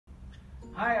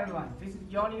Hi everyone, this is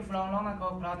Johnny from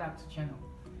Lonako Products channel.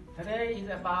 Today is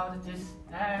about this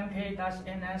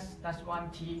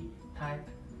LNK-NS-1T type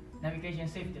navigation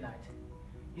safety light.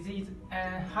 It is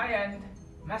a high-end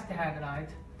masthead light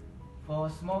for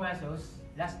small vessels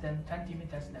less than 20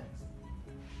 meters length.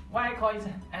 Why I call it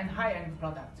a high-end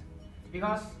product?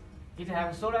 Because it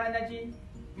has solar energy,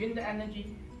 wind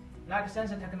energy, light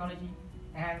sensor technology,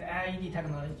 and LED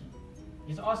technology.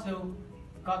 It's also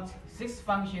got 6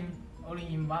 functions only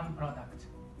in one product.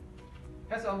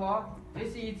 First of all,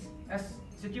 this is a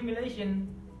stimulation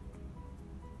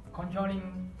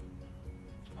controlling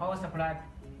power supply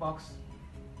box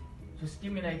to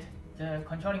stimulate the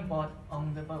controlling board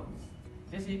on the boats.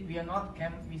 This will not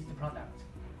come with the product.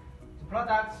 The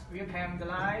product will come the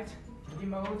light, the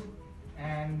remote,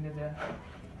 and the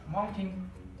mounting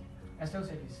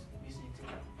associated with it.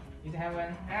 It has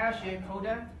an L-shaped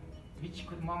holder which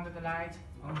could mount the light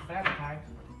on flat type,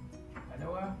 a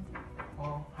lower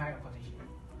or higher position.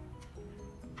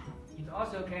 It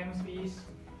also comes with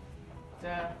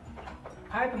the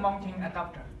pipe mounting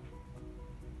adapter,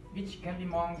 which can be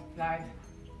mounted light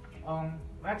on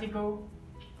vertical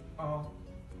or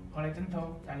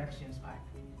horizontal directions pipe.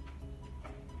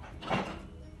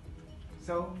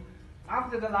 So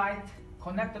after the light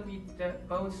connected with the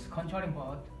boat's controlling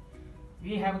board,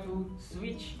 we have to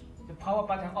switch the power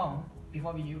button on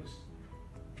before we use.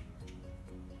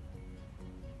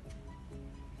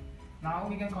 Now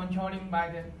we can control it by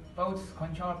the boat's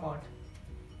control board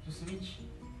to switch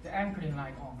the anchoring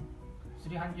light on,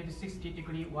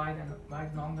 360-degree wide and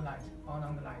wide along the light,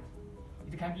 along the light.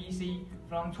 It can be easy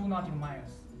from 2 nautical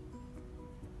miles.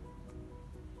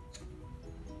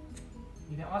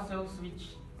 You can also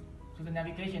switch to the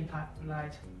navigation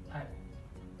light type.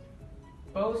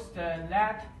 Both the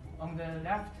LED on the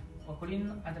left or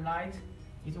green at the light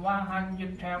is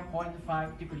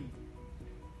 112.5 degree,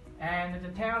 and the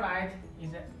tail light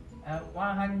is a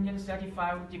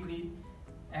 135 degree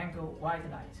angle wide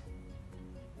light.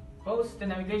 Both the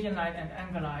navigation light and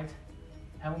anchor light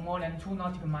have more than 2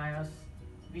 nautical miles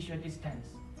visual distance,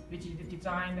 which is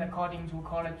designed according to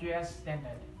Color GS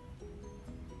standard.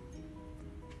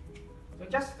 So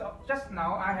just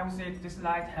now I have said this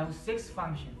light has 6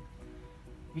 functions.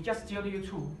 We just showed you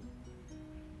 2.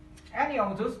 Any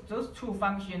of those 2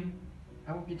 functions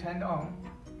will be turned on.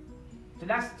 The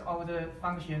rest of the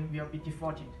function will be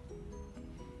defaulted.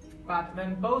 But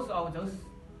when both of those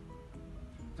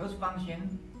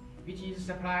functions, which is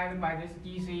supplied by this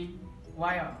DC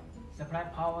wire, supply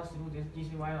power through this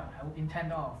DC wire, have been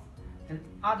turned off, the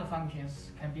other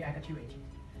functions can be activated.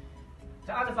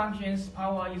 The other functions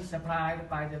power is supplied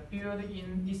by the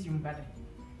built-in lithium battery.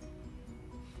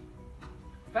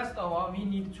 First of all, we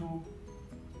need to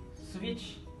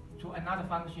switch to another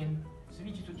function,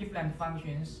 switch to different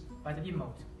functions by the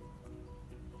remote.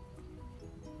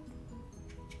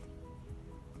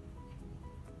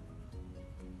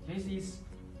 This is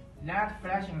LED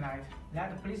flashing light,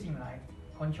 LED blinking light,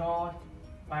 controlled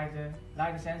by the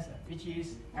light sensor, which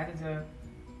is at the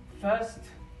first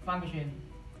function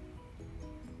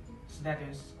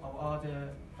status of all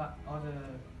the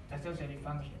associated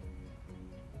functions.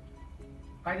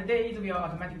 By the day, it will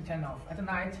automatically turn off. At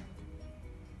night,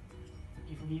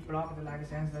 if we block the light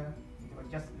sensor, it will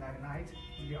just like night,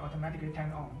 it will automatically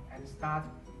turn on and start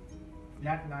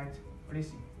LED light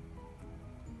blinking.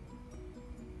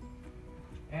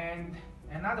 And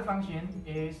another function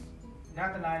is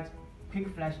LED light quick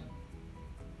flashing.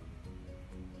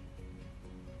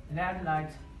 LED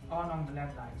light on the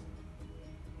LED light.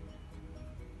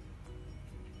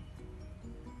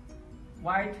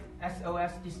 White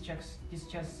SOS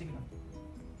discharge signal.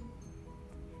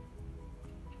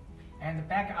 And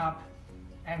backup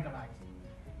anchor light.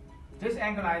 This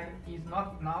anchor light is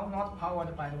not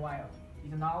powered by the wire.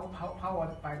 It is now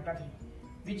powered by the battery,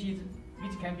 which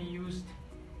can be used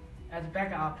as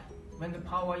backup when the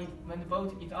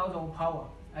boat is out of power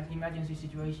at emergency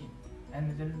situation.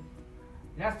 And the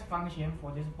last function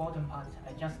for this bottom part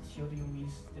I just showed you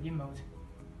with the remote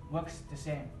works the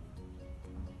same.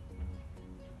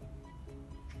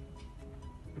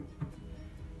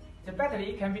 The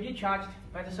battery can be recharged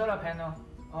by the solar panel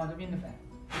or the wind fan.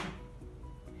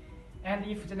 And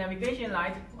if the navigation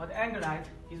light or the anchor light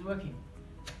is working,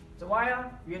 the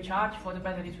wire will charge for the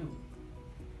battery too.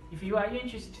 If you are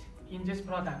interested in this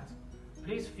product,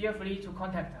 please feel free to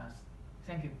contact us.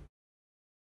 Thank you.